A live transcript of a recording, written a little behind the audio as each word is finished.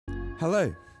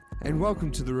Hello, and welcome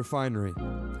to The Refinery,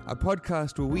 a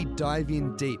podcast where we dive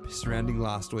in deep surrounding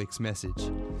last week's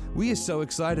message. We are so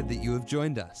excited that you have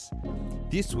joined us.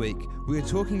 This week, we are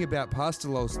talking about Pastor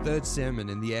Lowell's third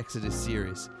sermon in the Exodus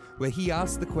series, where he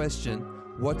asks the question,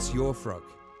 "What's your frog?"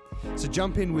 So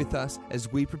jump in with us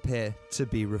as we prepare to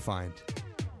be refined.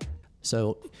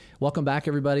 So welcome back,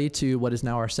 everybody, to what is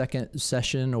now our second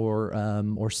session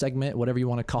or segment, whatever you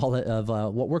want to call it, of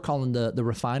what we're calling the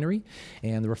Refinery.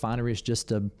 And the Refinery is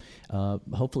just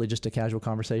hopefully just a casual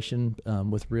conversation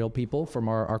with real people from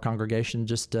our congregation,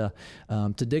 just to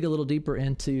dig a little deeper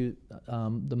into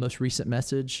the most recent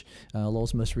message,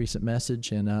 Lowell's most recent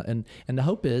message. And the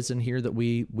hope is in here that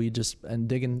we just, and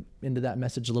digging into that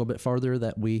message a little bit further,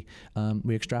 that we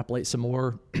extrapolate some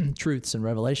more truths and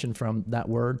revelation from that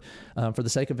word, for the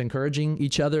sake of encouraging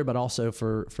each other, but also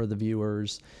for the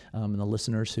viewers and the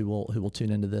listeners who will tune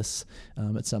into this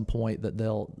at some point, that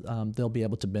they'll be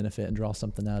able to benefit and draw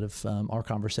something out of our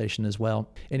conversation as well.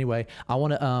 Anyway, I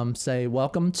want to say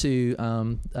welcome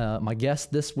to my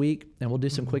guest this week, and we'll do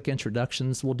some quick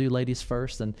introductions. We'll do ladies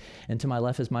first, and to my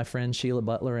left is my friend Sheila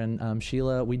Butler. And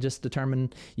Sheila, we just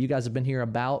determined you guys have been here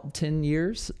about 10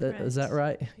 years. Is that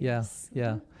right? Yes.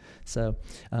 Yeah. So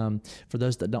for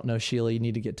those that don't know Sheila, you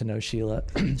need to get to know Sheila.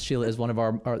 Sheila is one of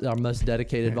our most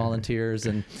dedicated volunteers,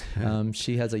 and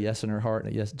she has a yes in her heart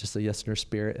and just a yes in her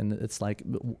spirit. And it's like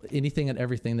anything and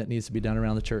everything that needs to be done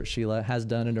around the church, Sheila has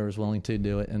done it or is willing to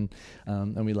do it. And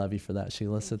we love you for that,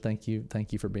 Sheila. So thank you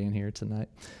for being here tonight.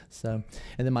 So,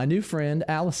 and then my new friend,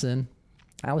 Allison.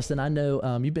 Allison, I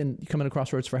know you've been coming to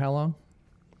Crossroads for how long?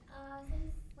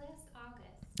 Since last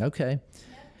August. Okay.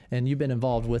 And you've been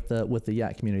involved with the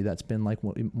YAC community. That's been like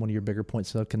one of your bigger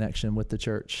points of connection with the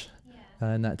church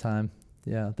in that time.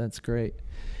 Yeah, that's great.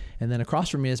 And then across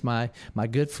from me is my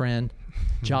good friend,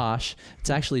 Josh. It's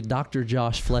actually Dr.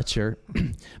 Josh Fletcher,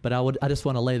 but I just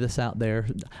want to lay this out there.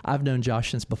 I've known Josh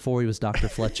since before he was Dr.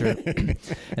 Fletcher,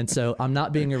 and so I'm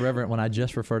not being irreverent when I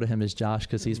just refer to him as Josh,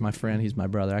 because he's my friend, he's my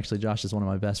brother. Actually, Josh is one of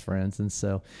my best friends, and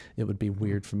so it would be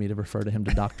weird for me to refer to him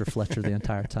to Dr. Fletcher the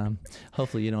entire time.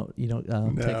 Hopefully, you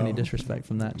don't take any disrespect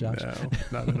from that, Josh.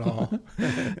 No, not at all.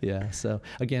 Yeah. So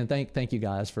again, thank you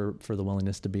guys for the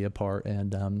willingness to be a part,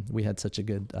 and we had such a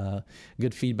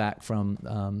good feedback from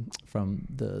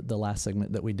the last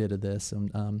segment that we did of this,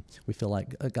 and we feel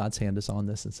like God's hand is on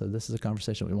this, and so this is a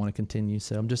conversation we want to continue.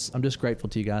 So I'm just grateful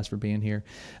to you guys for being here.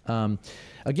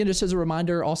 Again, just as a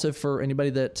reminder, also for anybody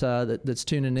that's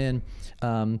tuning in,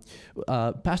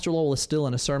 Pastor Lowell is still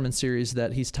in a sermon series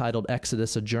that he's titled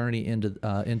 "Exodus: A Journey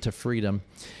into Freedom,"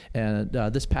 and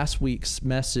this past week's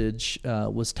message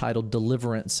was titled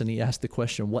 "Deliverance," and he asked the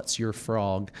question, "What's your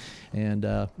frog?" And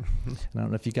I don't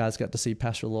know if you guys got to see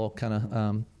Pastor Lowell kind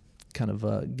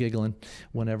of giggling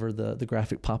whenever the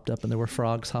graphic popped up and there were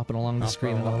frogs hopping along the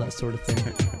screen and all that sort of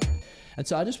thing. And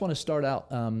so I just want to start out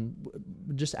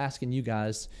just asking you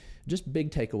guys just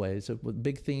big takeaways with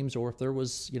big themes, or if there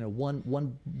was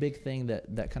one big thing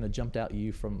that kind of jumped out to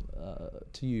you from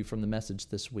the message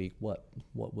this week. What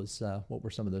were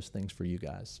some of those things for you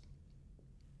guys?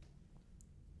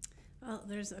 Well,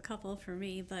 there's a couple for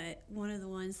me, but one of the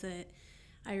ones that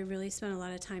I really spent a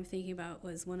lot of time thinking about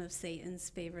was one of Satan's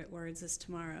favorite words is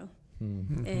tomorrow.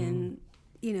 Mm-hmm. And,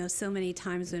 so many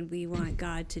times when we want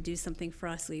God to do something for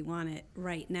us, we want it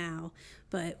right now.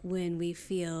 But when we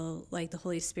feel like the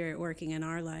Holy Spirit working in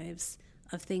our lives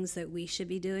of things that we should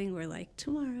be doing, we're like,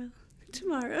 tomorrow.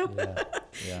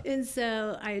 Yeah. And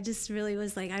so I just really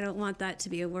was like, I don't want that to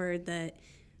be a word that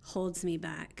holds me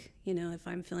back. If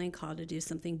I'm feeling called to do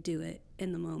something, do it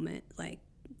in the moment, like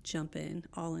jump in,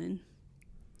 all in.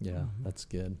 Yeah, that's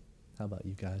good. How about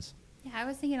you guys? Yeah, I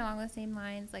was thinking along the same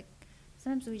lines. Like,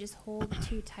 sometimes we just hold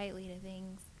too tightly to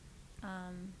things,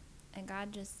 and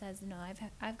God just says, "No,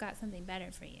 I've got something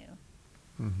better for you."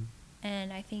 Mm-hmm.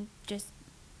 And I think just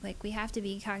like we have to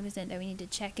be cognizant that we need to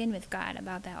check in with God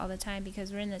about that all the time,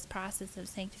 because we're in this process of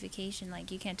sanctification. Like,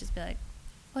 you can't just be like,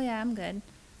 "Oh yeah, I'm good."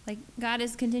 Like, God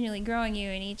is continually growing you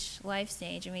in each life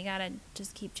stage, and we gotta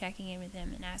just keep checking in with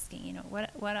Him and asking,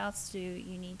 what else do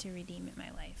you need to redeem in my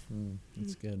life?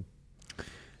 That's good.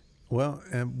 Well,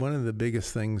 and one of the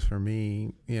biggest things for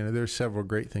me, there's several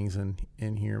great things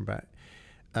in here, but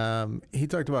he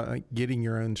talked about like getting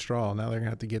your own straw. Now they're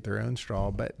gonna have to get their own straw,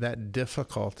 but that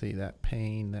difficulty, that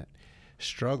pain, that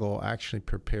struggle actually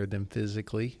prepared them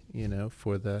physically,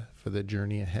 for the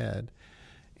journey ahead.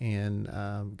 And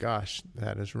gosh,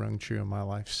 that has rung true in my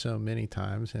life so many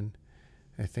times. And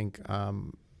I think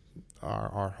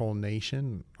our whole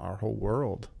nation, our whole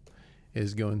world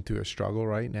is going through a struggle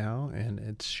right now, and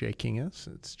it's shaking us,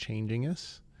 it's changing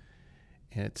us.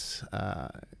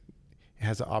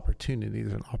 has an opportunity.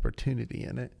 There's an opportunity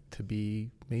in it to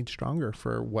be made stronger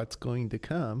for what's going to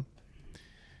come.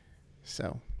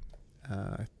 So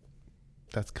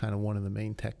that's kind of one of the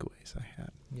main takeaways I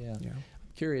had. Yeah. I'm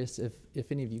curious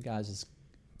if any of you guys is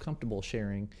comfortable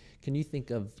sharing. Can you think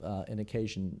of an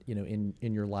occasion, in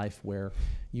your life where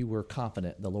you were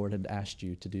confident the Lord had asked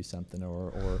you to do something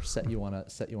or set you on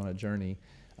a journey,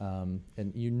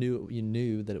 and you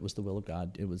knew that it was the will of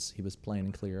God. He was plain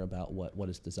and clear about what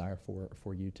His desire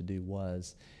for you to do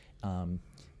was,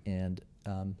 and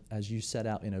as you set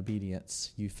out in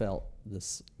obedience, you felt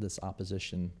this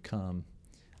opposition come.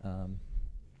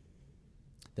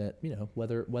 That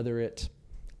whether it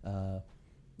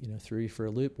threw you for a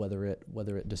loop, whether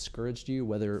it discouraged you,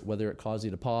 whether it caused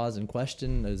you to pause and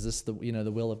question, is this the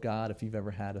will of God? If you've ever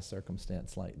had a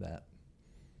circumstance like that.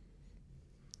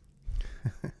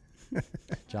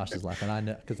 Josh is laughing. I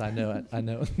know, because I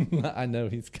know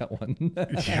he's got one.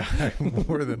 Yeah,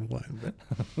 more than one.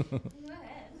 But,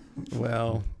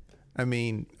 well, I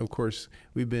mean, of course,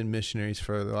 we've been missionaries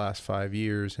for the last 5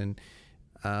 years, and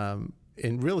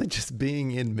really just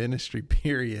being in ministry,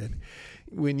 period.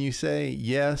 When you say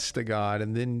yes to God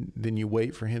and then you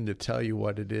wait for Him to tell you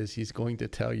what it is He's going to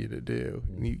tell you to do,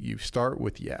 you start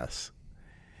with yes.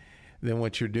 Then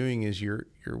what you're doing is you're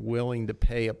willing to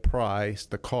pay a price,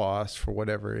 the cost for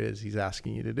whatever it is He's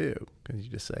asking you to do, because you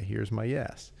just say, here's my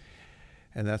yes.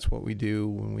 And that's what we do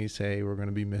when we say we're going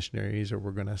to be missionaries or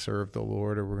we're going to serve the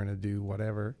Lord or we're going to do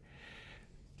whatever.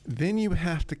 Then you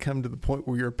have to come to the point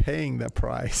where you're paying that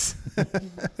price.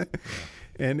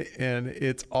 And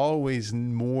it's always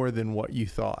more than what you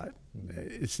thought.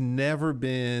 It's never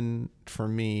been, for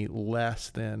me, less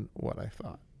than what I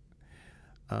thought.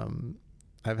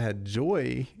 I've had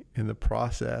joy in the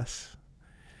process,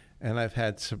 and I've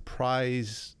had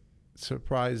surprise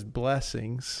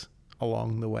blessings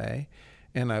along the way,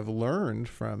 and I've learned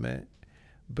from it,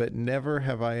 but never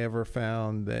have I ever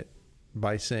found that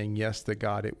by saying yes to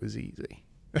God, it was easy.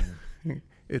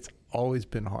 It's always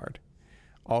been hard.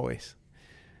 Always.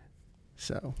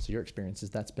 So your experience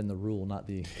is that's been the rule, not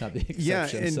the exception. Yeah,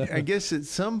 and I guess at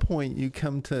some point you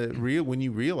come to when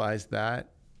you realize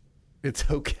that it's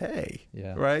okay,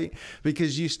 right?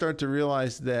 Because you start to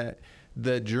realize that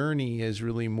the journey is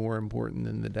really more important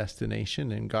than the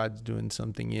destination, and God's doing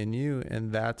something in you,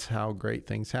 and that's how great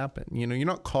things happen. You're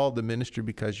not called to ministry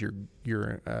because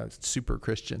you're a super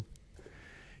Christian.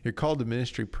 You're called to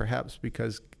ministry perhaps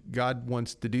because God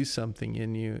wants to do something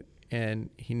in you,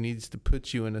 and He needs to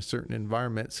put you in a certain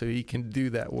environment so He can do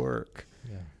that work.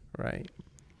 Yeah. Right.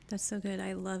 That's so good.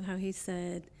 I love how he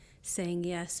said saying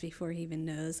yes before he even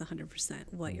knows 100%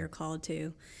 what you're called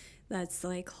to. That's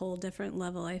like a whole different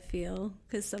level, I feel,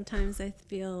 because sometimes I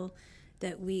feel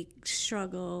that we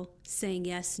struggle saying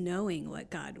yes knowing what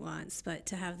God wants, but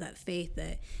to have that faith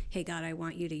that, hey, God, I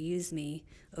want you to use me.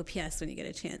 Oh, P.S., when you get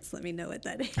a chance, let me know what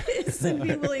that is and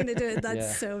be willing to do it.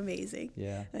 That's so amazing.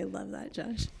 Yeah. I love that,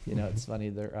 Josh. It's funny.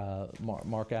 There,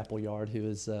 Mark Appleyard,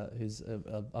 who's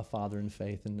a father in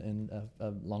faith and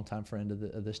a longtime friend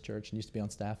of this church and used to be on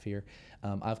staff here.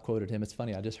 I've quoted him. It's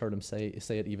funny. I just heard him say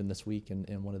it even this week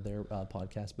in one of their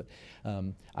podcasts. But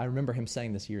I remember him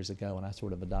saying this years ago, and I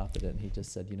sort of adopted it. And he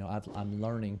just said, I'm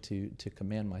learning to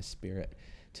command my spirit,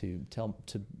 to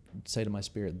say to my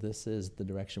spirit, this is the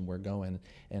direction we're going.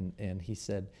 And he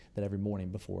said that every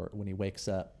morning when he wakes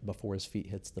up, before his feet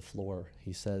hits the floor,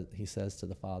 he says to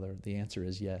the Father, the answer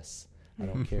is yes. I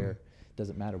don't care. It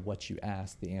doesn't matter what you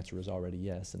ask. The answer is already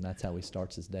yes. And that's how he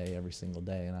starts his day every single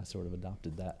day. And I sort of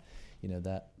adopted that,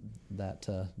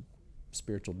 that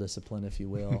spiritual discipline, if you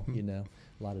will,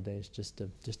 a lot of days just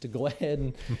to go ahead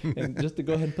and just to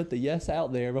go ahead and put the yes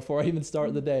out there before I even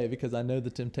start the day, because I know the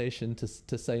temptation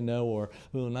to say no or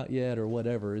not yet or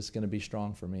whatever is going to be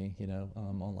strong for me,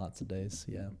 on lots of days.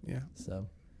 Yeah. So.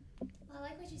 Well, I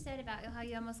like what you said about how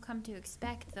you almost come to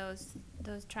expect those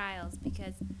trials,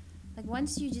 because like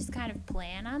once you just kind of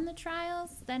plan on the trials,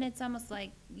 then it's almost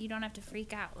like you don't have to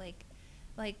freak out. Like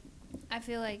I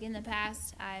feel like in the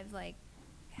past I've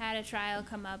had a trial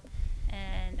come up,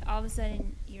 and all of a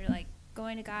sudden you're like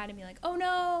going to God and be like, oh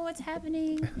no, what's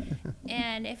happening?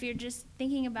 And if you're just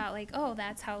thinking about oh,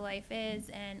 that's how life is,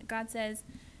 and God says,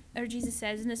 or Jesus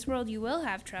says, in this world you will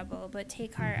have trouble, but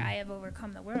take heart, I have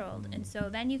overcome the world. And so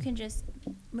then you can just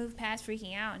move past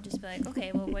freaking out and just be like,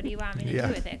 okay, well, what do you want me to do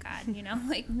with it, God?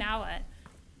 Now what?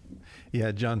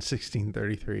 Yeah, John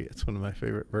 16:33. It's one of my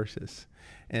favorite verses.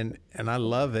 And I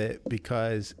love it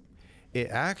because it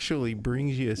actually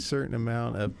brings you a certain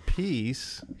amount of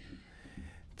peace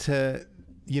to,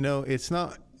 it's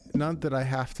not that I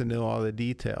have to know all the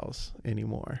details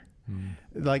anymore.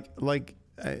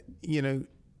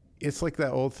 it's like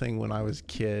that old thing when I was a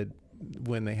kid,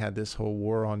 when they had this whole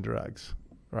war on drugs,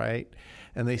 right?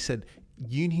 And they said,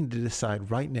 you need to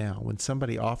decide right now when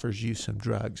somebody offers you some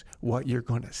drugs what you're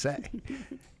going to say.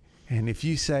 And if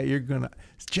you say you're going to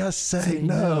just say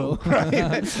no,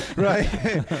 right?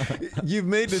 Right? You've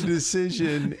made a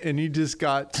decision and you just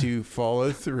got to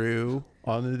follow through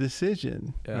on the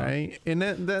decision, right? And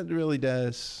that really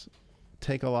does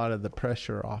take a lot of the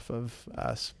pressure off of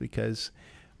us, because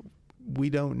we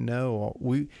don't know.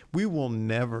 We will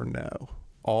never know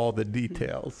all the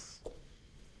details,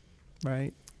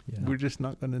 right? Yeah. We're just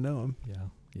not going to know them.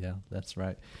 Yeah, that's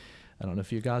right. I don't know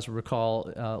if you guys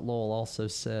recall, Lowell also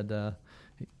said,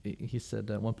 he said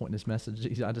at one point in his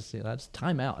message, I just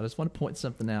time out. I just want to point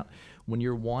something out. When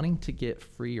you're wanting to get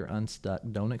free or unstuck,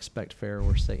 don't expect Pharaoh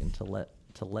or Satan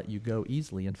to let you go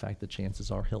easily. In fact, the chances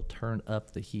are he'll turn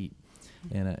up the heat.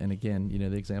 And again,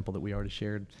 the example that we already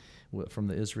shared from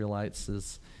the Israelites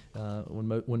is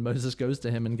when Moses goes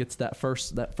to him and gets that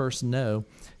first no,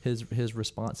 his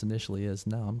response initially is,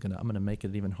 no, I'm gonna make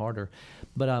it even harder.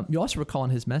 But you also recall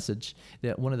in his message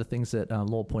that one of the things that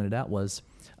Lowell pointed out was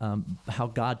how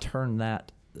God turned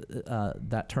that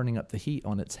turning up the heat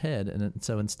on its head, and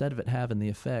so instead of it having the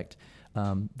effect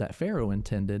that Pharaoh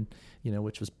intended,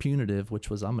 which was punitive, which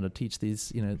was, I'm going to teach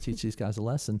these guys a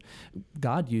lesson.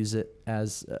 God used it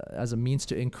as a means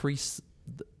to increase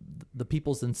the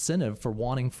people's incentive for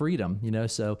wanting freedom.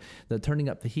 So the turning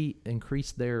up the heat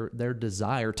increased their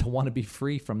desire to want to be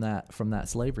free from that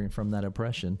slavery and from that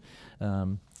oppression.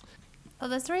 Well,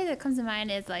 the story that comes to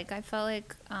mind is I felt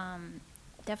like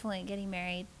definitely getting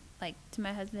married to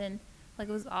my husband, it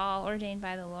was all ordained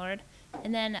by the Lord.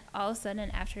 And then all of a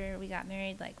sudden, after we got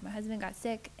married, my husband got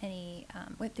sick and he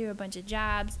went through a bunch of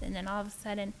jobs. And then all of a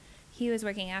sudden, he was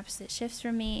working opposite shifts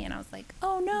from me. And I was like,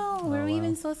 oh no, were we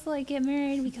even supposed to get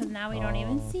married? Because now we don't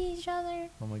even see each other.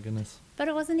 Oh my goodness. But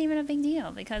it wasn't even a big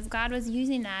deal, because God was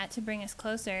using that to bring us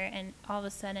closer. And all of a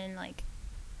sudden,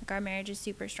 our marriage is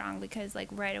super strong, because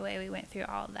right away we went through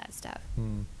all of that stuff.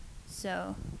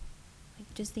 So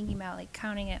just thinking about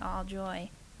counting it all joy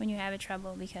when you have a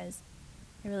trouble, because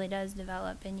it really does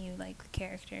develop in you the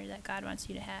character that God wants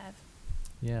you to have.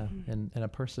 Yeah, and a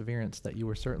perseverance that you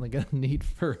were certainly going to need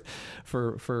for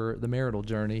the marital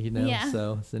journey, Yeah.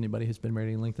 So anybody who's been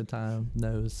married a length of time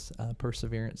knows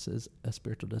perseverance is a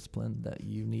spiritual discipline that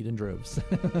you need in droves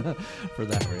for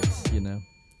that race,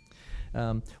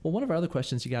 Well, one of our other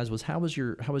questions, you guys, was how was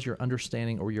your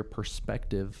understanding or your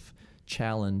perspective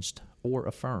challenged or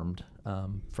affirmed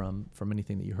from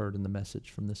anything that you heard in the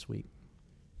message from this week?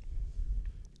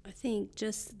 I think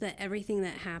just that everything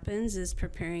that happens is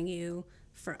preparing you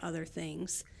for other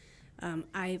things.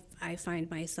 I find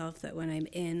myself that when I'm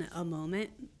in a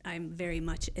moment, I'm very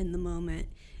much in the moment,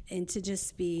 and to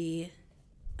just be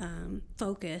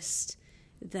focused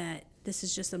that this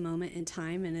is just a moment in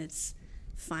time and it's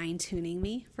fine-tuning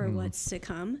me for what's to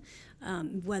come,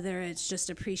 whether it's just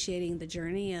appreciating the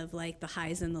journey of the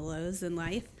highs and the lows in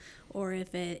life, or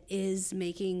if it is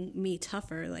making me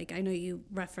tougher. I know you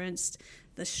referenced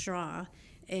the straw,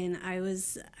 and I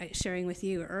was sharing with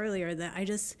you earlier that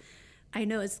I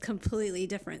know it's completely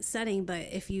different setting, but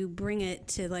if you bring it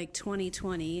to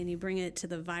 2020 and you bring it to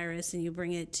the virus and you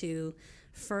bring it to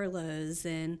furloughs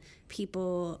and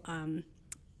people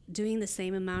doing the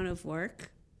same amount of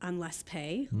work on less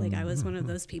pay, I was one of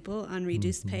those people on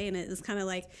reduced pay, and it was kind of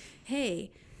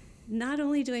hey, not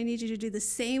only do I need you to do the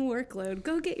same workload,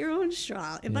 go get your own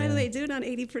straw. And by the way, do it on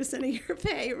 80% of your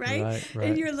pay, right?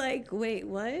 And you're wait,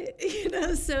 what?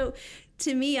 So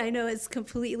to me, I know it's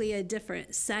completely a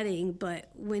different setting, but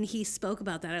when he spoke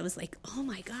about that, I was oh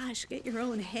my gosh, get your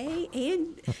own hay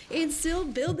and still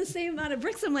build the same amount of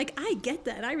bricks. I'm I get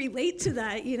that. I relate to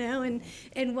that,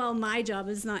 and while my job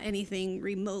is not anything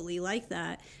remotely like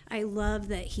that, I love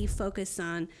that he focused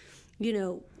on,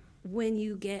 when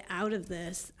you get out of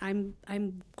this, I'm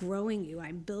growing you,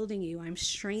 I'm building you, I'm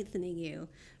strengthening you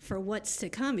for what's to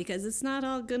come, because it's not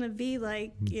all going to be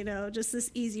just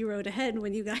this easy road ahead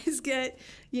when you guys get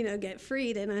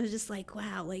freed. And I was just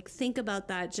wow, think about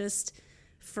that just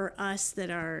for us that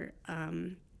are,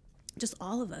 just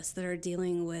all of us that are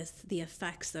dealing with the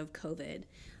effects of COVID.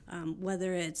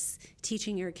 Whether it's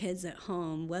teaching your kids at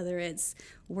home, whether it's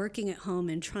working at home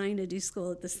and trying to do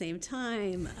school at the same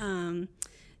time,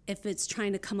 if it's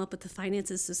trying to come up with the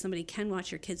finances so somebody can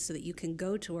watch your kids so that you can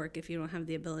go to work if you don't have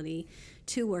the ability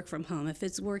to work from home, if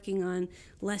it's working on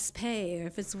less pay, or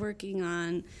if it's working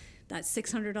on that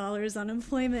 $600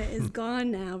 unemployment is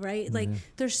gone now, right?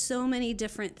 There's so many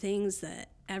different things that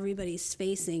everybody's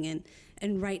facing,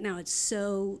 and right now it's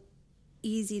so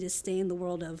easy to stay in the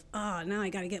world of, now I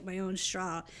got to get my own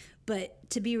straw. but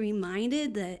to be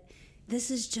reminded that this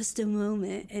is just a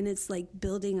moment, and it's like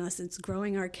building us, it's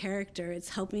growing our character, it's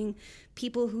helping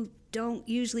people who don't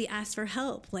usually ask for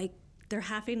help, like they're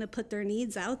having to put their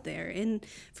needs out there. And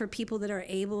for people that are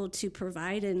able to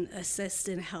provide and assist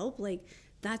and help, like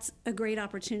that's a great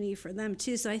opportunity for them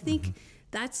too. So I think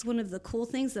that's one of the cool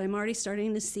things that I'm already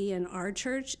starting to see in our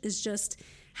church, is just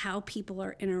how people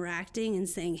are interacting and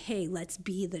saying, hey, let's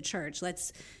be the church.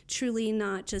 Let's truly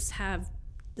not just have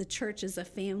the church as a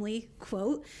family,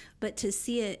 quote, but to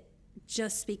see it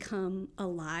just become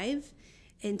alive,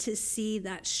 and to see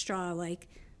that straw like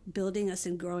building us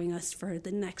and growing us for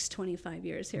the next 25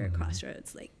 years here at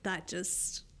Crossroads. Like that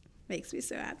just makes me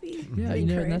so happy. Yeah, and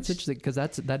and that's interesting, because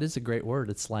that is a great word.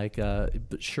 It's like,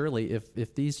 but surely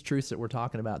if these truths that we're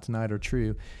talking about tonight are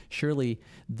true, surely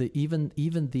even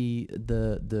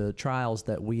the trials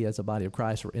that we as a body of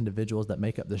Christ or individuals that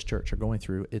make up this church are going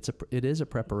through, it is a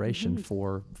preparation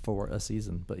for a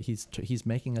season. But he's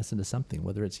making us into something.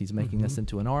 Whether it's he's making us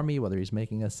into an army, whether he's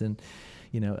making us in,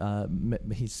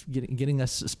 he's getting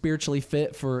us spiritually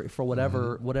fit for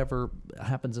whatever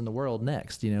happens in the world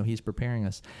next. He's preparing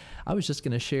us. I was just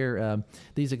going to share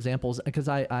these examples, because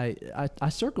I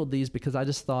circled these because I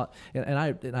just thought, and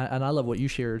I love what you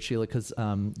shared, Sheila, because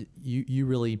you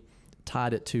really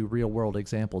tied it to real world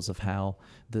examples of how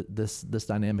this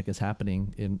dynamic is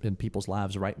happening in people's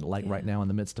lives right now in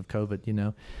the midst of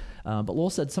COVID. But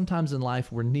Lowell said sometimes in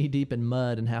life we're knee deep in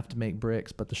mud and have to make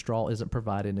bricks, but the straw isn't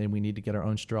provided, and we need to get our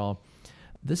own straw.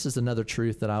 This is another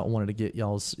truth that I wanted to get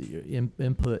y'all's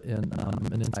input and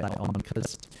insight on,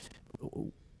 because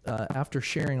after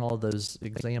sharing all of those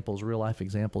examples, real life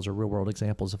examples or real world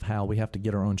examples of how we have to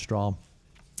get our own straw,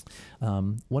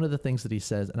 one of the things that he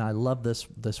says, and I love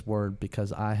this word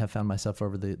because I have found myself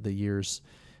over the years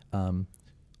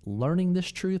learning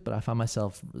this truth, but I find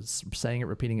myself saying it,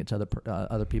 repeating it to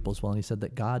other people as well. And he said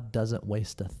that God doesn't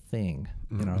waste a thing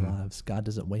in our lives. God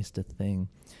doesn't waste a thing.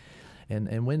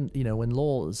 And when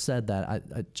Lowell said that, I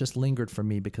just lingered for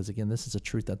me, because again, this is a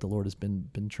truth that the Lord has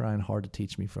been trying hard to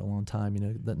teach me for a long time.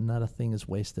 That not a thing is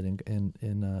wasted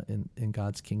in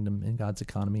God's kingdom, in God's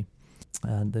economy.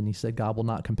 And then he said, God will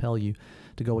not compel you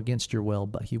to go against your will,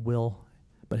 but he'll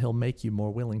make you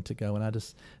more willing to go. And I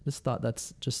just thought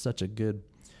that's just such a good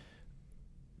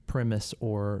premise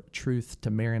or truth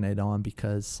to marinate on,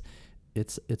 because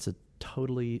it's a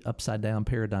totally upside down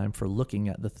paradigm for looking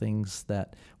at the things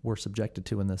that we're subjected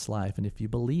to in this life. And if you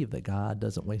believe that God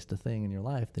doesn't waste a thing in your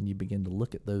life, then you begin to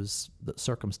look at the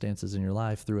circumstances in your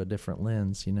life through a different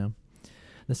lens,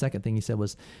 The second thing he said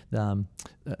was, and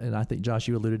I think, Josh,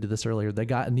 you alluded to this earlier, they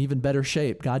got in even better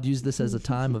shape. God used this as a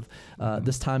time of,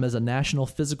 this time as a national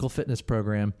physical fitness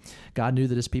program. God knew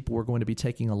that his people were going to be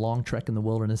taking a long trek in the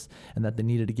wilderness, and that they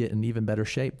needed to get in even better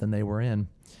shape than they were in.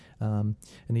 And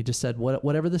he just said,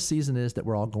 whatever the season is that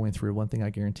we're all going through, one thing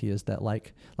I guarantee is that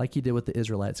like he did with the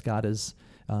Israelites, God is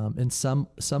in some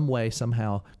way,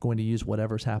 somehow going to use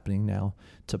whatever's happening now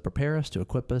to prepare us, to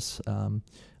equip us,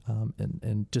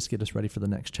 and just get us ready for the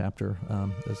next chapter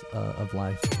of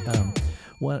life.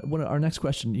 Our next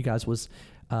question, you guys, was,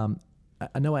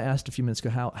 I know I asked a few minutes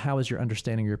ago, how is your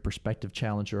understanding, your perspective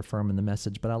challenged or affirm in the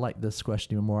message? But I like this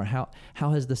question even more. How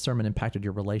has this sermon impacted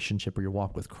your relationship or your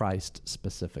walk with Christ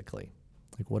specifically?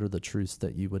 Like, what are the truths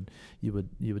that you would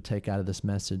take out of this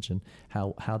message, and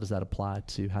how does that apply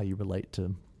to how you relate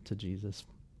to Jesus?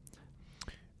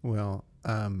 Well,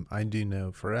 I do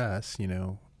know for us,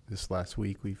 this last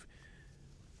week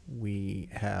we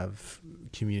have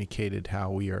communicated how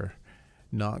we are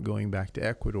not going back to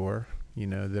Ecuador.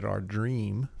 That our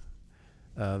dream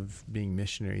of being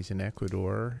missionaries in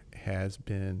Ecuador has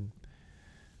been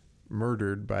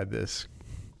murdered by this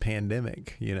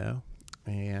pandemic,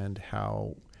 and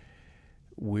how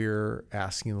we're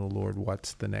asking the Lord,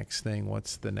 what's the next thing?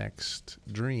 What's the next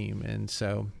dream? And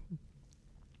so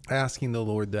asking the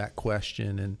Lord that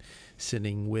question and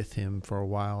sitting with him for a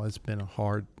while has been a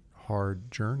hard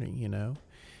journey,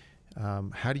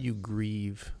 How do you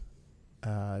grieve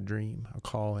a dream, a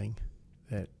calling,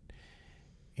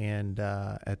 and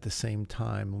at the same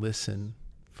time listen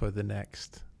for the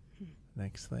next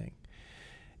thing?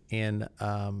 And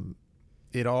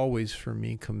it always, for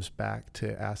me, comes back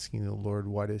to asking the Lord,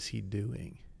 what is he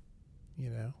doing?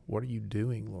 What are you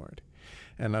doing, Lord?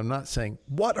 And I'm not saying,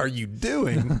 what are you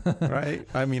doing? Right?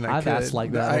 I mean, I've asked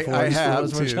like that before. I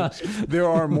have too. There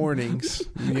are mornings,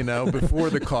 before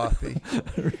the coffee.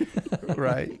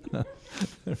 Right?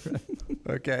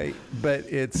 Okay.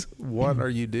 But it's, what are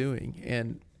you doing?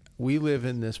 And we live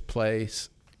in this place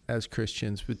as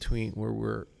Christians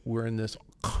where we're in this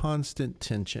constant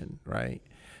tension, right?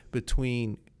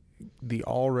 Between the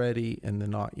already and the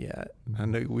not yet. I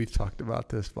know we've talked about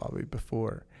this, Bobby,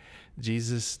 before.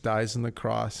 Jesus dies on the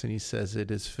cross and he says,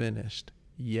 "It is finished.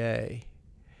 Yay."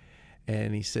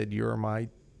 And he said, "You're my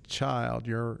child.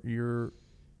 You're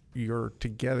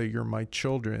together. You're my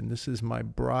children. This is my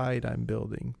bride I'm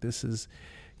building. This is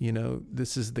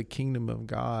the kingdom of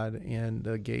God, and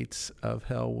the gates of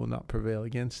hell will not prevail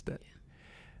against it."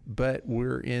 But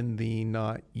we're in the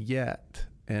not yet.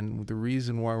 And the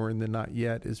reason why we're in the not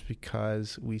yet is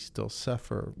because we still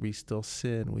suffer. We still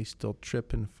sin. We still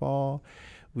trip and fall.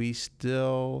 We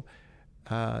still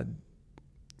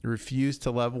refuse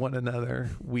to love one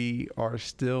another. We are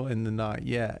still in the not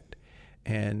yet.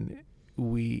 And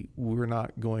we're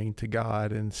not going to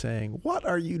God and saying, "What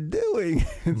are you doing?"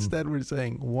 Instead, we're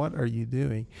saying, "What are you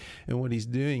doing?" And what he's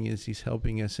doing is he's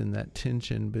helping us in that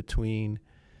tension between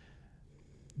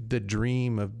the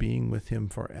dream of being with him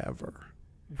forever,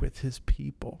 with his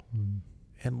people,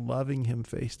 and loving him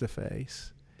face to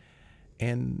face.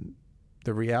 And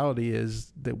the reality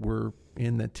is that we're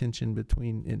in the tension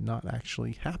between it not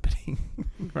actually happening,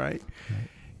 right?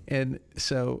 And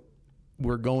so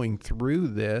we're going through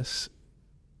this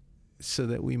so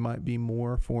that we might be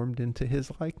more formed into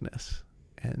his likeness.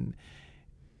 And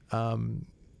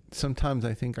sometimes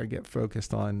I think I get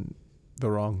focused on the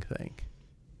wrong thing,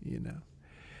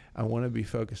 I want to be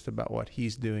focused about what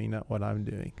he's doing, not what I'm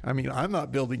doing. I mean, I'm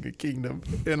not building a kingdom,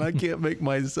 and I can't make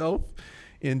myself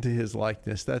into his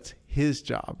likeness. That's his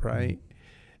job, right?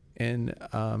 And,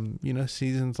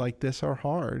 seasons like this are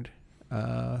hard.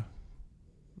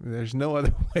 There's no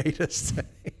other way to say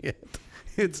it.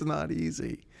 It's not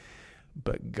easy.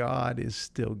 But God is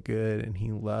still good, and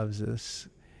he loves us.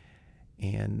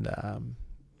 And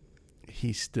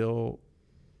he's still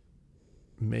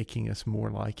making us more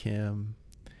like him.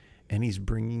 And he's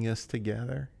bringing us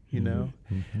together,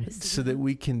 so that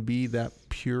we can be that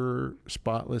pure,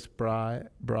 spotless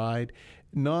bride,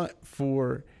 not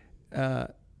for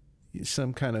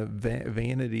some kind of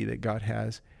vanity that God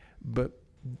has, but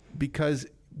because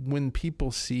when people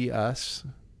see us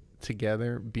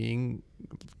together being,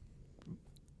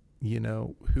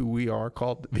 who we are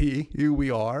called to be, who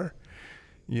we are,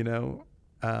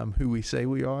 who we say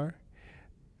we are,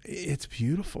 it's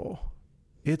beautiful.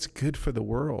 It's good for the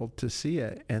world to see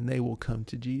it, and they will come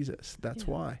to Jesus. That's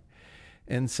why.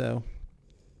 And so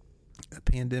a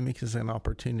pandemic is an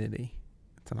opportunity.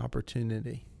 It's an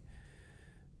opportunity.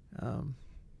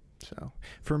 So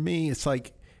for me, it's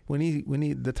like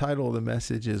when the title of the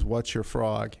message is "What's Your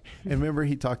Frog?" And remember,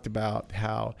 he talked about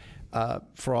how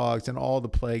frogs and all the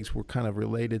plagues were kind of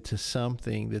related to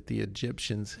something that the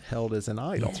Egyptians held as an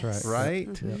idol. That's right?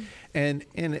 Mm-hmm.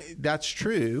 And that's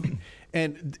true.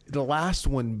 And the last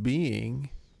one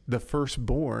being the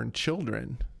firstborn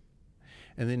children.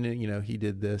 And then, he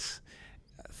did this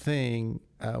thing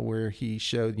where he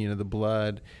showed, the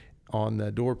blood on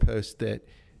the doorpost that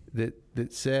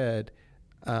said,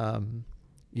 that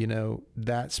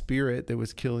spirit that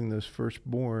was killing those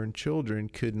firstborn children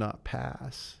could not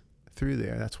pass through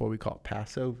there. That's why we call it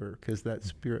Passover, because that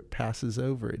spirit passes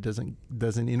over. It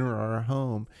doesn't enter our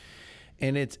home.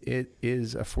 And it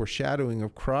is a foreshadowing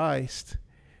of Christ,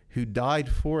 who died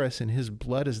for us, and his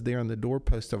blood is there on the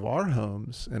doorpost of our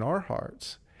homes and our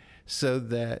hearts, so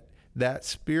that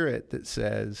spirit that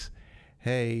says,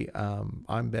 "Hey,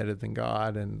 I'm better than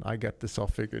God, and I got this all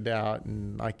figured out,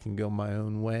 and I can go my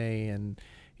own way, and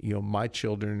my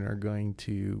children are going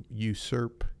to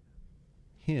usurp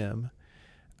him,"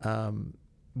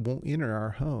 won't enter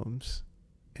our homes.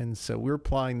 And so we're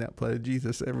applying that blood of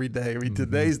Jesus every day. I mean,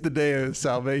 today's the day of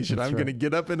salvation. I'm going to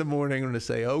get up in the morning. I'm going to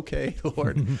say, "Okay,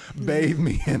 Lord, bathe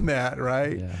me in that,"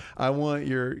 right? Yeah. I want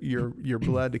your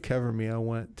blood to cover me. I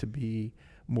want to be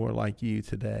more like you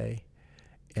today.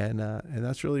 And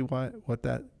that's really what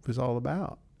that was all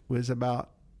about. It was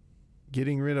about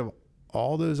getting rid of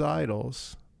all those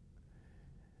idols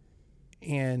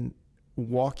and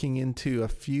walking into a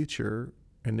future,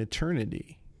 an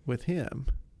eternity with him.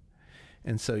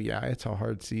 And so, it's a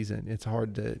hard season. It's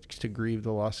hard to grieve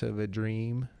the loss of a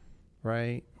dream,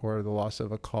 right? Or the loss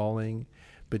of a calling.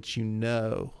 But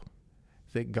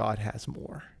that God has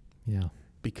more. Yeah.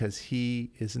 Because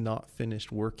he is not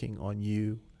finished working on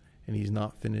you, and he's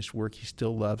not finished work. He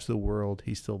still loves the world.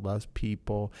 He still loves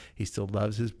people. He still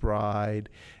loves his bride.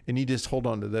 And you just hold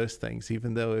on to those things,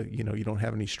 even though, you don't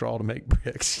have any straw to make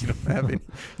bricks. You don't have any,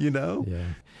 Yeah.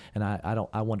 And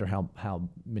I wonder how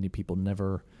many people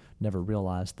never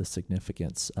realized the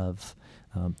significance of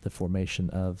the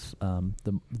formation of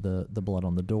the blood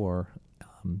on the door,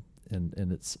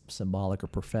 and its symbolic or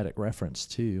prophetic reference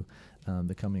to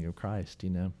the coming of Christ.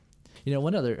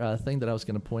 One other thing that I was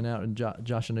going to point out, and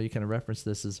Josh, I know you kind of referenced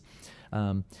this, is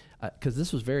because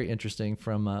this was very interesting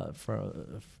from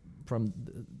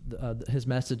his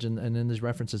message and in his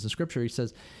references in Scripture. He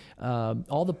says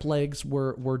all the plagues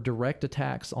were direct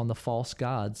attacks on the false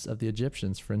gods of the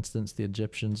Egyptians. For instance, the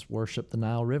Egyptians worshiped the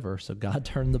Nile River, so God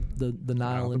turned the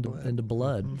Nile into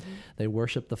blood. Mm-hmm. They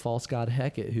worshiped the false god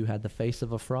Hecate, who had the face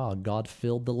of a frog. God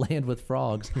filled the land with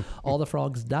frogs. All the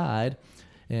frogs died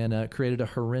and created a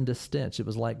horrendous stench. It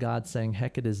was like God saying,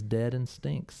 Hecate is dead and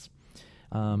stinks.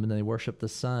 And then they worshiped the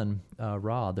sun,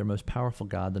 Ra, their most powerful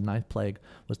god. The ninth plague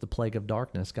was the plague of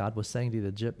darkness. God was saying to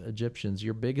the Egyptians,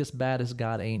 your biggest, baddest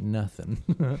god ain't nothing.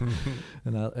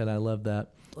 and I love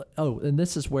that. Oh, and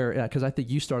this is where, because I think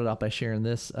you started out by sharing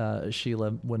this,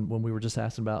 Sheila, when we were just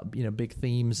asking about, big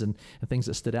themes and things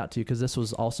that stood out to you, because this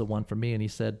was also one for me. And he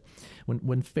said,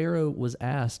 when Pharaoh was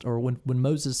asked, or when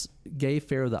Moses gave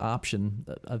Pharaoh the option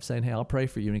of saying, hey, I'll pray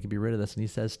for you and he can be rid of this, and he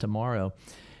says tomorrow.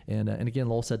 And again,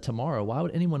 Lowell said, tomorrow, why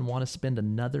would anyone want to spend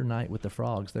another night with the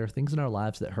frogs? There are things in our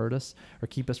lives that hurt us or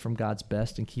keep us from God's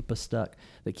best and keep us stuck,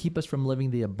 that keep us from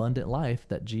living the abundant life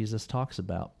that Jesus talks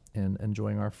about and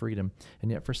enjoying our freedom.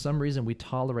 And yet, for some reason, we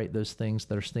tolerate those things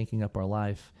that are stinking up our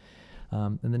life.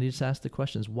 And then he just asked the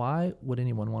questions, why would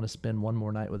anyone want to spend one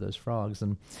more night with those frogs?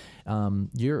 And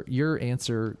your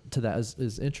answer to that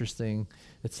is interesting.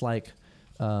 It's like...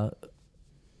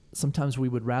 sometimes we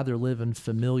would rather live in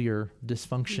familiar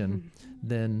dysfunction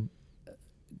than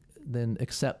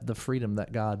accept the freedom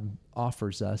that God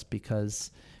offers us,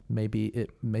 because maybe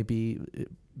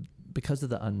because of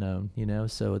the unknown,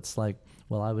 So it's like,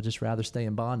 well, I would just rather stay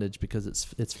in bondage because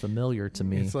it's familiar to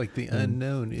me. It's like the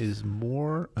unknown is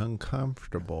more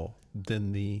uncomfortable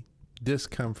than the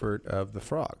discomfort of the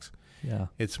frogs. Yeah.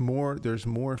 There's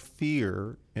more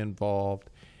fear involved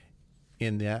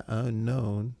in that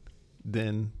unknown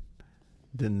than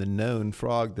the known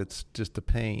frog that's just a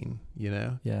pain,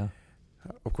 Yeah.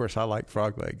 Of course, I like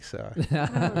frog legs, so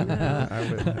I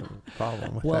wouldn't have a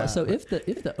problem with that. Well, so if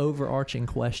the overarching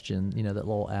question, that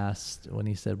Lowell asked when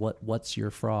he said, "What's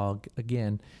your frog?"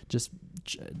 Again, just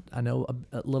I know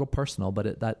a little personal,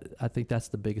 but I think that's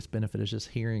the biggest benefit, is just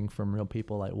hearing from real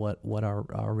people, like what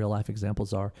our real life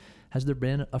examples are. Has there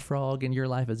been a frog in your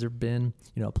life? Has there been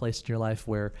a place in your life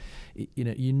where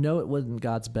it wasn't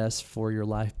God's best for your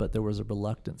life, but there was a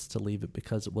reluctance to leave it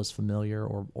because it was familiar,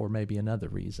 or maybe another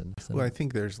reason? So. Well, I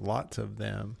think there's lots of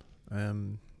them.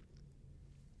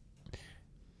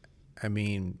 I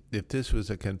mean, if this was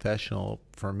a confessional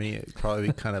for me, it'd probably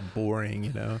be kind of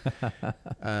boring,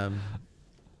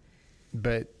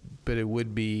 But it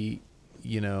would be,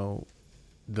 the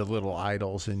little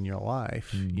idols in your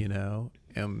life,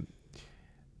 and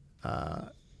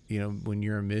when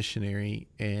you're a missionary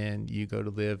and you go to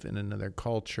live in another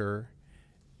culture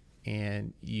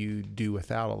and you do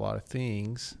without a lot of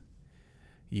things,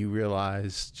 you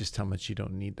realize just how much you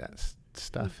don't need that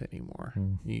stuff anymore.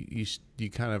 You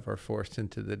kind of are forced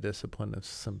into the discipline of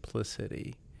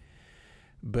simplicity.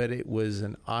 But it was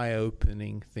an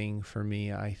eye-opening thing for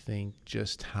me, I think,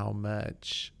 just how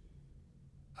much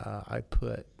I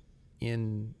put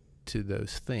into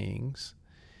those things.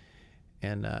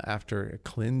 And after a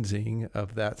cleansing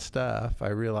of that stuff, I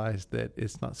realized that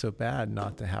it's not so bad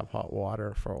not to have hot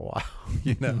water for a while,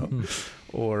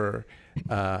 Or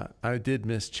I did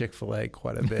miss Chick-fil-A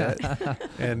quite a bit,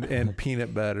 and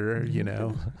peanut butter,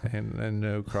 and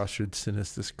no Crossroads sent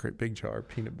us this great big jar of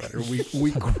peanut butter.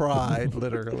 We cried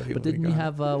literally. But didn't you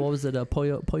have what was it, a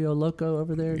Pollo Loco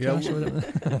over there? Yep.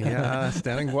 Yeah,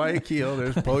 down in Guayaquil,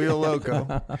 there's Pollo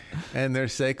Loco, and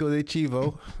there's Seco de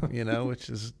Chivo, which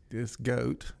is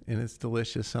goat, and it's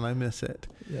delicious, and I miss it.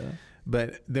 Yeah.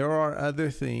 But there are other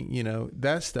things,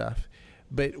 that stuff.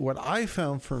 But what I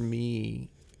found for me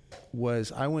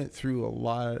was I went through a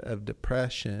lot of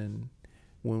depression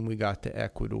when we got to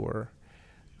Ecuador,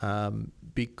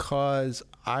 because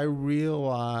I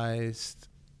realized,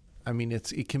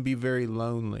 it can be very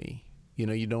lonely.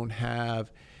 You don't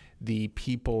have the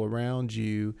people around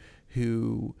you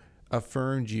who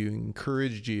affirmed you,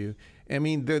 encouraged you.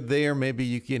 They're there. Maybe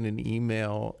you get an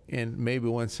email, and maybe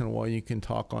once in a while you can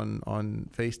talk on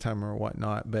FaceTime or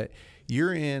whatnot, but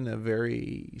you're in a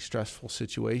very stressful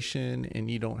situation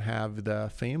and you don't have the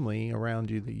family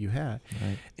around you that you had.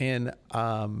 Right. And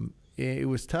it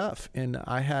was tough, and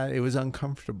it was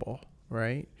uncomfortable,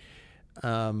 right?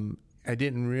 I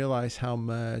didn't realize how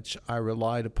much I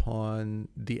relied upon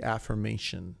the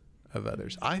affirmation of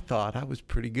others. I thought I was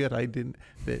pretty good. I didn't,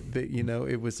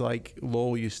 it was like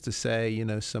Lowell used to say,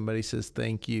 somebody says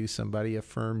thank you, somebody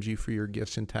affirms you for your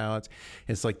gifts and talents.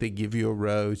 It's like they give you a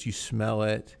rose, you smell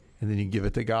it, and then you give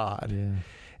it to God. Yeah.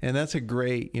 And that's a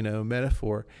great,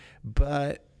 metaphor.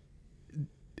 But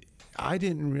I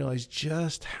didn't realize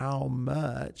just how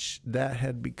much that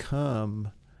had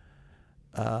become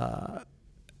an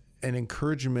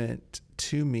encouragement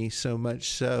to me, so much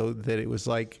so that it was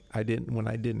like when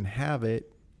I didn't have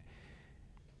it,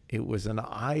 it was an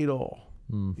idol,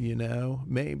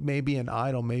 maybe an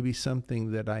idol, maybe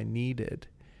something that I needed,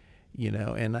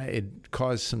 and it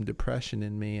caused some depression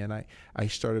in me. And I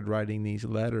started writing these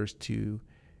letters to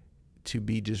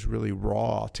be just really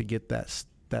raw, to get that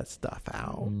stuff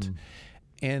out.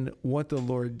 And what the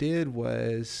Lord did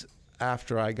was,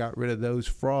 after I got rid of those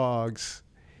frogs,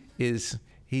 is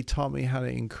he taught me how to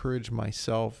encourage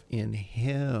myself in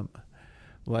him.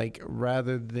 Like,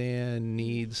 rather than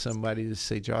need somebody to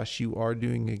say, Josh, you are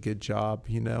doing a good job.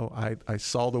 I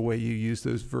saw the way you use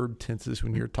those verb tenses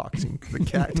when you're talking to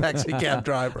the taxi cab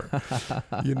driver,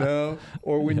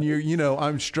 or when you're,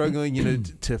 I'm struggling,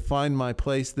 to find my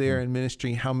place there in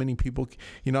ministry. How many people,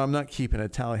 I'm not keeping a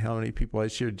tally how many people I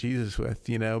shared Jesus with,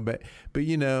 but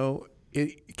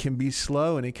it can be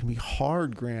slow and it can be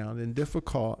hard ground and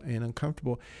difficult and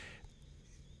uncomfortable.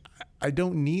 I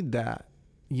don't need that,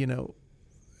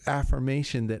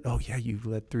 affirmation that, oh yeah, you've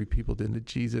led 3 people into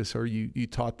Jesus, or you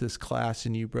taught this class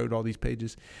and you wrote all these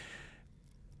pages.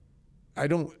 I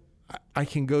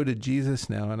can go to Jesus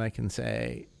now and I can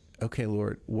say, okay,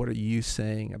 Lord, what are you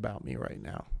saying about me right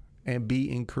now? And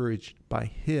be encouraged by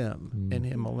him and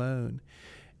him alone.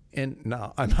 And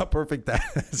no, I'm not perfect. I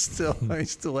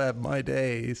still have my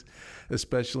days,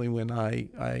 especially when I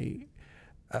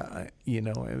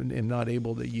am not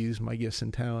able to use my gifts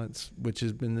and talents, which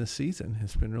has been this season.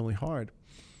 It's been really hard,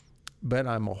 but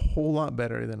I'm a whole lot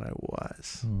better than I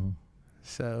was.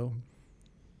 So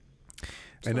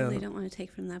totally don't want to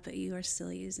take from that, but you are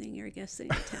still using your gifts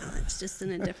and your talents, just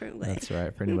in a different way. That's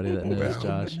right. For anybody that knows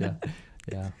Josh.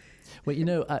 Yeah. Well,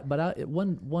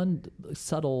 one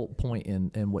subtle point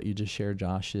in what you just shared,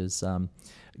 Josh, is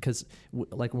because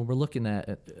like when we're looking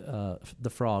at the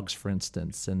frogs, for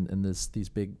instance, and these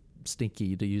big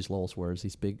stinky, to use Lowell's words,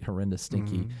 these big horrendous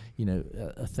stinky,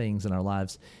 things in our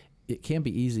lives, it can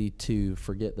be easy to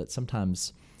forget that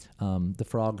sometimes the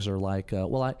frogs are like,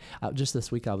 I just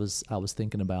this week I was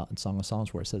thinking about in Song of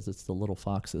Songs where it says it's the little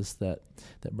foxes that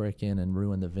break in and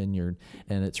ruin the vineyard,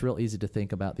 and it's real easy to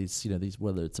think about these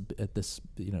whether it's at this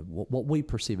what we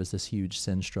perceive as this huge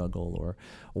sin struggle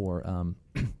or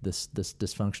this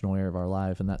dysfunctional area of our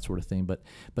life and that sort of thing, but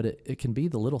it can be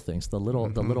the little things, the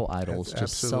little idols. That's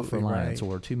just self-reliance, right,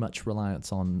 or too much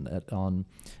reliance on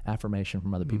affirmation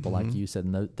from other people, like you said,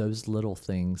 and those little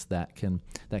things that can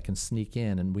sneak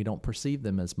in, and we don't perceive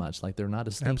them as much. Like, they're not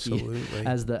as stinky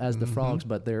as the frogs,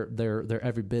 but they're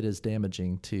every bit as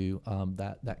damaging to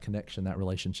that connection, that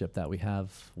relationship that we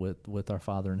have with our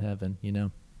Father in heaven.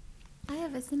 I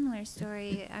have a similar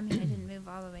story. I mean, I didn't move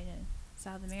all the way to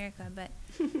South America, but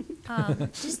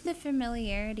just the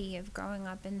familiarity of growing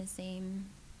up in the same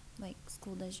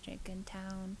school district and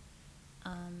town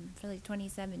for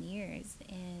 27 years,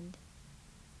 and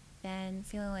then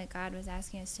feeling like God was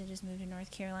asking us to just move to North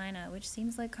Carolina, which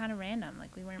seems like kind of random.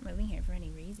 Like, we weren't moving here for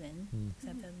any reason,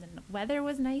 except that the weather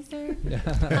was nicer.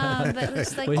 But it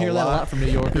was we hear that a lot from New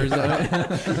Yorkers.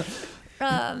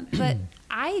 But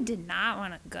I did not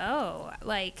want to go.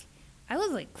 Like, I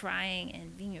was crying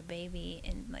and being a baby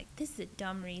and this is a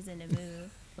dumb reason to move.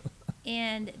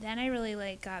 And then I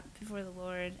really got before the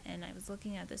Lord, and I was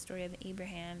looking at the story of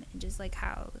Abraham and just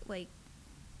how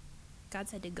God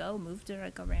said to go, move to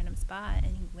a random spot,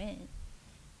 and he went.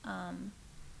 And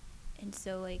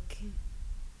so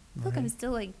look, I'm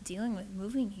still dealing with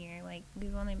moving here.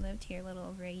 We've only lived here a little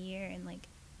over a year, and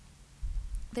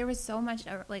there was so much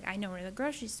I know where the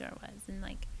grocery store was, and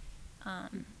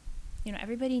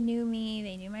everybody knew me,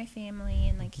 they knew my family,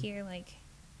 and here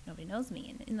nobody knows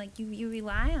me, and you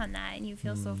rely on that, and you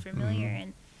feel so familiar,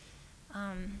 and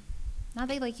not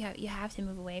that you have to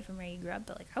move away from where you grew up,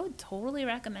 but I would totally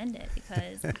recommend it,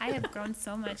 because I have grown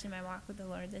so much in my walk with the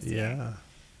Lord this year.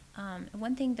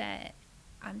 One thing that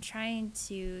I'm trying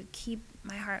to keep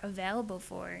my heart available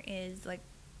for is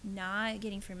not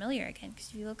getting familiar again, because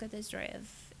if you look at the story of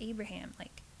Abraham,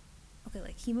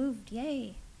 he moved,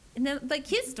 yay, and then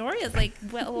his story is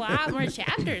a lot more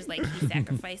chapters. He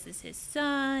sacrifices his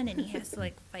son, and he has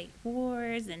to fight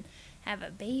wars and have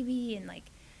a baby, and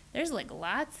there's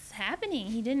lots happening.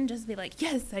 He didn't just be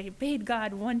yes, I obeyed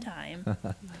God one time.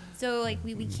 So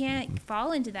we can't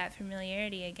fall into that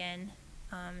familiarity again,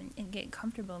 and get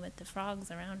comfortable with the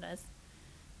frogs around us.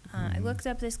 I looked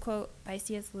up this quote by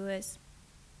C.S. Lewis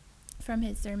from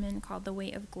his sermon called The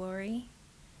Weight of Glory.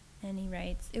 And he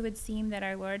writes, "It would seem that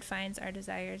our Lord finds our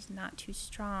desires not too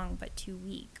strong, but too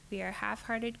weak. We are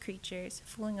half-hearted creatures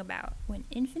fooling about when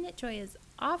infinite joy is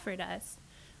offered us,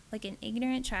 like an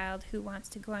ignorant child who wants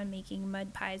to go on making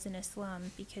mud pies in a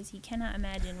slum because he cannot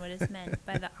imagine what is meant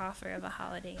by the offer of a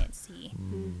holiday at sea.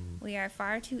 We are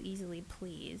far too easily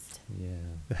pleased." Yeah.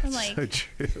 That's like- so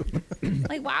true.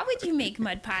 Like, why would you make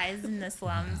mud pies in the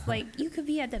slums? Like, you could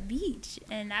be at the beach,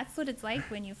 and that's what it's like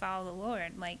when you follow the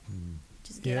Lord. Like,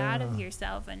 just get out of Yeah.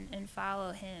 yourself and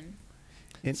follow him.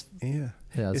 Yeah.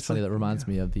 Yeah, it's funny. like- That reminds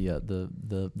me of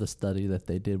the study that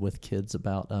they did with kids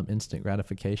about instant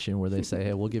gratification, where they say,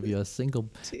 "Hey, we'll give you a single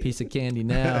piece of candy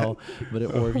now,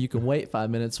 or if you can wait 5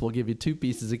 minutes, we'll give you 2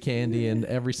 pieces of candy," and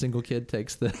every single kid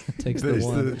takes the There's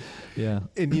one. Yeah,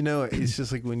 And it's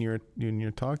just like when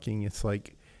you're talking, it's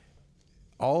like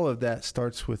all of that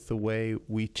starts with the way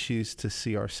we choose to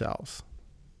see ourselves.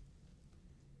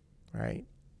 Right?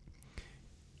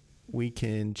 We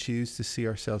can choose to see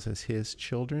ourselves as his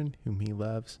children whom he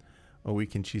loves, or we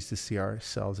can choose to see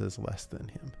ourselves as less than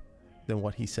him, than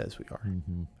what he says we are.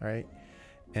 All right?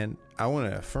 And I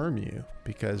want to affirm you,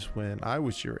 because when I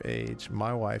was your age,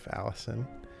 my wife Allison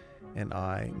and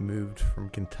I moved from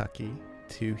Kentucky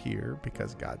to here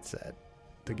because God said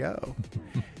to go.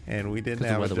 And we didn't 'Cause the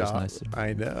have a weather was job. nicer.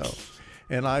 I know.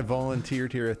 And I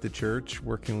volunteered here at the church,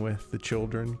 working with the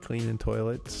children, cleaning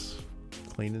toilets,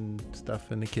 cleaning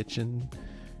stuff in the kitchen,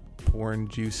 pouring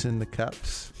juice in the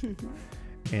cups.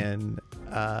 And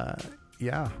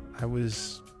I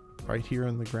was right here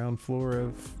on the ground floor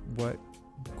of what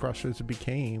Crossroads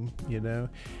became,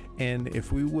 And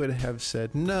if we would have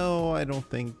said, no, I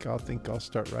think I'll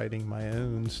start writing my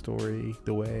own story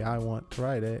the way I want to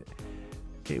write it,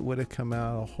 it would have come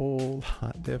out a whole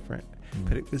lot different.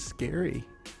 But it was scary,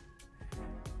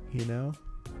 And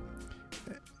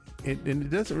it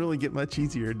doesn't really get much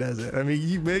easier, does it? I mean,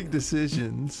 you make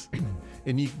decisions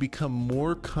and you become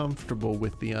more comfortable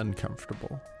with the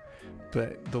uncomfortable.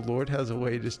 But the Lord has a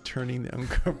way of just turning the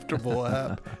uncomfortable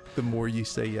up the more you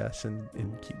say yes and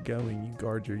keep going. You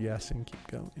guard your yes and keep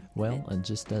going. Well, and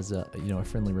just as a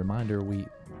friendly reminder, we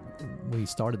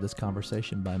started this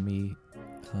conversation by me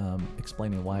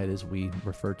explaining why it is we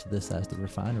refer to this as the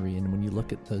refinery. And when you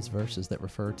look at those verses that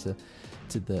refer to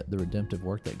the redemptive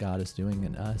work that God is doing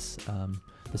in us,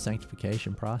 the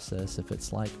sanctification process, if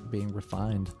it's like being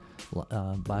refined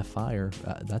by fire,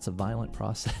 that's a violent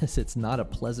process. It's not a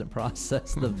pleasant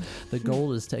process. The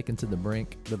gold is taken to the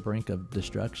brink of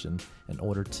destruction in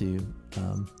order to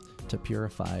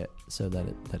purify it so that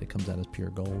it comes out as pure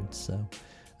gold. So,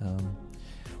 well,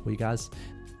 you guys,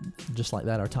 just like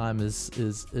that, our time is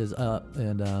up,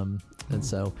 and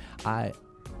so I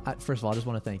first of all, I just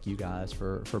want to thank you guys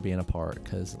for being a part,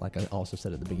 because like I also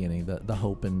said at the beginning, the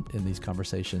hope in these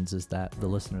conversations is that the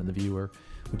listener and the viewer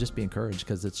would just be encouraged,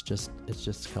 because it's just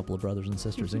a couple of brothers and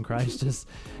sisters in Christ, just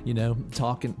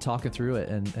talking through it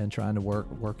and trying to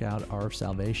work out our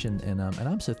salvation. And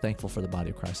I'm so thankful for the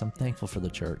body of Christ. I'm thankful for the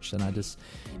church, and I just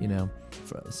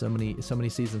for so many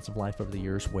seasons of life over the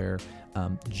years where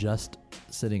just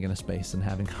sitting in a space and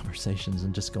having conversations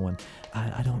and just going,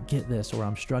 I don't get this, or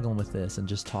I'm struggling with this, and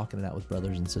just talking it out with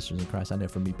brothers and sisters in Christ, I know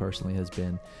for me personally has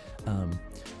been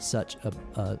such a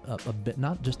bit,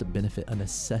 not just a benefit, a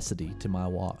necessity to my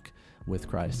walk with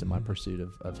Christ and my pursuit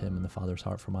of him and the Father's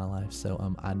heart for my life.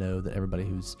 So I know that everybody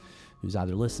who's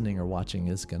either listening or watching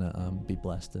is going to be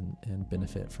blessed and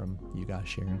benefit from you guys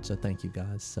sharing. So thank you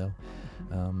guys. So,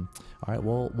 all right,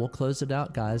 we'll close it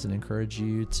out, guys, and encourage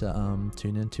you to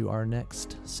tune into our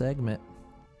next segment.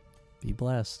 Be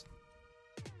blessed.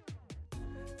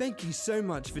 Thank you so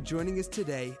much for joining us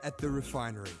today at The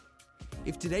Refinery.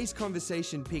 If today's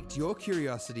conversation piqued your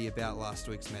curiosity about last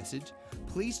week's message,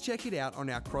 please check it out on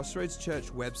our Crossroads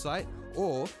Church website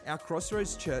or our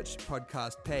Crossroads Church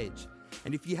podcast page.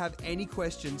 And if you have any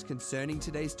questions concerning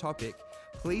today's topic,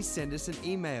 please send us an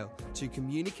email to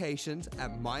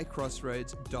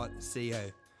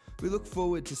communications@mycrossroads.co. We look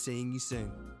forward to seeing you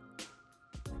soon.